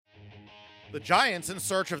The Giants in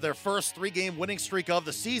search of their first three-game winning streak of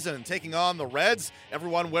the season, taking on the Reds.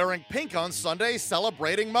 Everyone wearing pink on Sunday,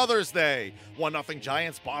 celebrating Mother's Day. 1-0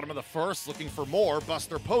 Giants, bottom of the first, looking for more.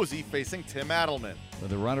 Buster Posey facing Tim Adelman.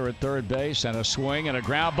 With a runner at third base and a swing and a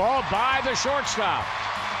ground ball by the shortstop.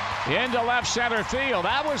 Into left center field.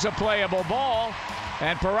 That was a playable ball,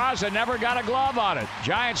 and Peraza never got a glove on it.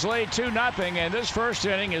 Giants lead 2-0, and this first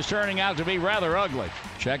inning is turning out to be rather ugly.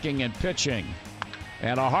 Checking and pitching.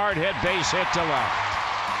 And a hard hit base hit to left.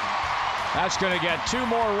 That's going to get two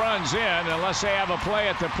more runs in unless they have a play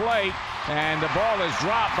at the plate. And the ball is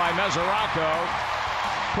dropped by Mesoraco.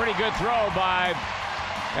 Pretty good throw by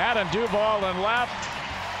Adam Duvall in left.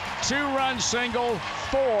 Two-run single,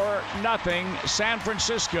 4-0 San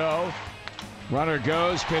Francisco. Runner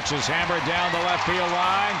goes, pitches hammered down the left field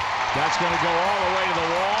line. That's going to go all the way to the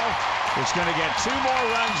wall. It's going to get two more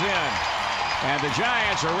runs in. And the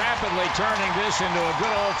Giants are rapidly turning this into a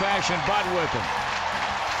good old-fashioned butt whipping.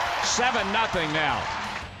 7-0 now.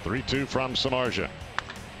 3-2 from Samardzija.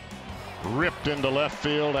 Ripped into left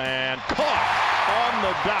field and caught on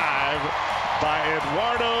the dive by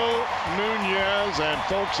Eduardo Nunez. And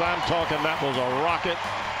folks, I'm talking that was a rocket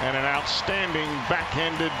and an outstanding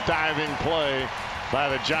backhanded diving play by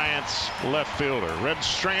the Giants left fielder. Reds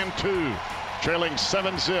strand 2. Trailing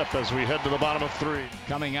 7-0 as we head to the bottom of 3.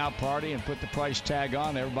 Coming out party and put the price tag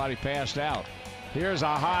on. Everybody passed out. Here's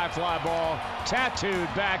a high fly ball tattooed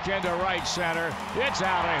back into right center. It's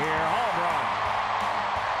out of here. Home run.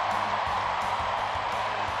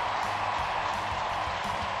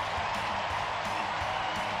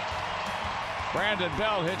 Brandon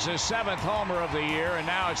Belt hits his 7th homer of the year, and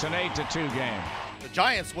now it's an 8-2 game. The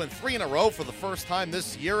Giants win 3 in a row for the first time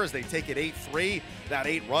this year as they take it 8-3. That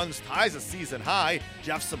 8 runs ties a season high.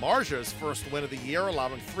 Jeff Samardzija's first win of the year,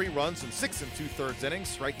 allowing 3 runs in 6 2/3 innings,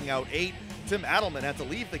 striking out 8. Tim Adelman had to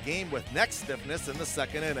leave the game with neck stiffness in the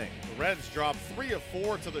second inning. The Reds dropped 3 of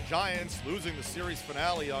 4 to the Giants, losing the series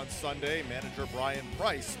finale on Sunday. Manager Brian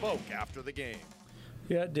Price spoke after the game.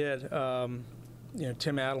 Yeah, it did.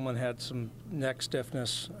 Tim Adelman had some neck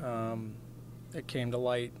stiffness. It came to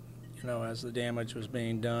light, as the damage was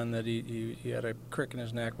being done, that he had a crick in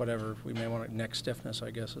his neck, whatever we may want neck stiffness,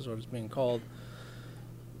 I guess is what it's being called.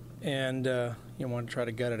 And you want to try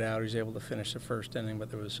to gut it out. He was able to finish the first inning,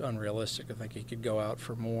 but it was unrealistic. I think he could go out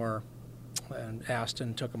for more. And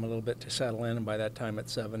Aston took him a little bit to settle in, and by that time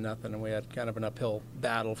it's 7-0, and we had kind of an uphill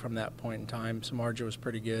battle from that point in time. Samardzija was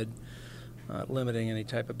pretty good, limiting any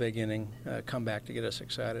type of big inning comeback to get us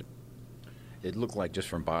excited. It looked like, just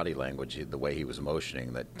from body language, the way he was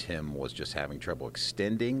motioning, that Tim was just having trouble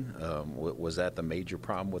extending. Was that the major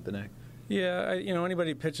problem with the neck? Yeah,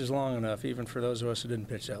 anybody pitches long enough, even for those of us who didn't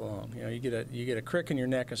pitch that long, you get a crick in your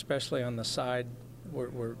neck, especially on the side,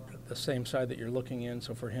 where the same side that you're looking in.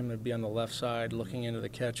 So for him to be on the left side, looking into the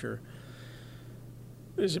catcher,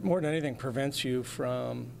 is it more than anything prevents you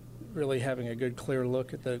from really having a good, clear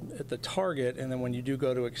look at the target. And then when you do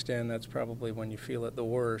go to extend, that's probably when you feel it the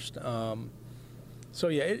worst. So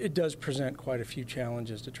yeah, it does present quite a few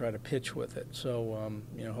challenges to try to pitch with it. So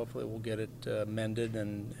hopefully we'll get it mended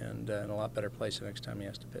and in a lot better place the next time he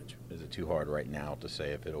has to pitch. Is it too hard right now to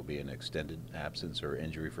say if it'll be an extended absence or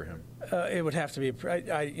injury for him? It would have to be.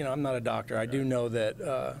 I'm not a doctor. I do know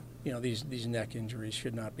that these neck injuries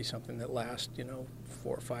should not be something that lasts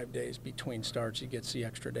 4 or 5 days between starts. He gets the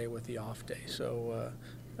extra day with the off day. So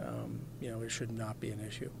it should not be an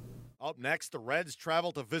issue. Up next, the Reds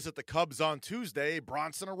travel to visit the Cubs on Tuesday.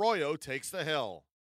 Bronson Arroyo takes the hill.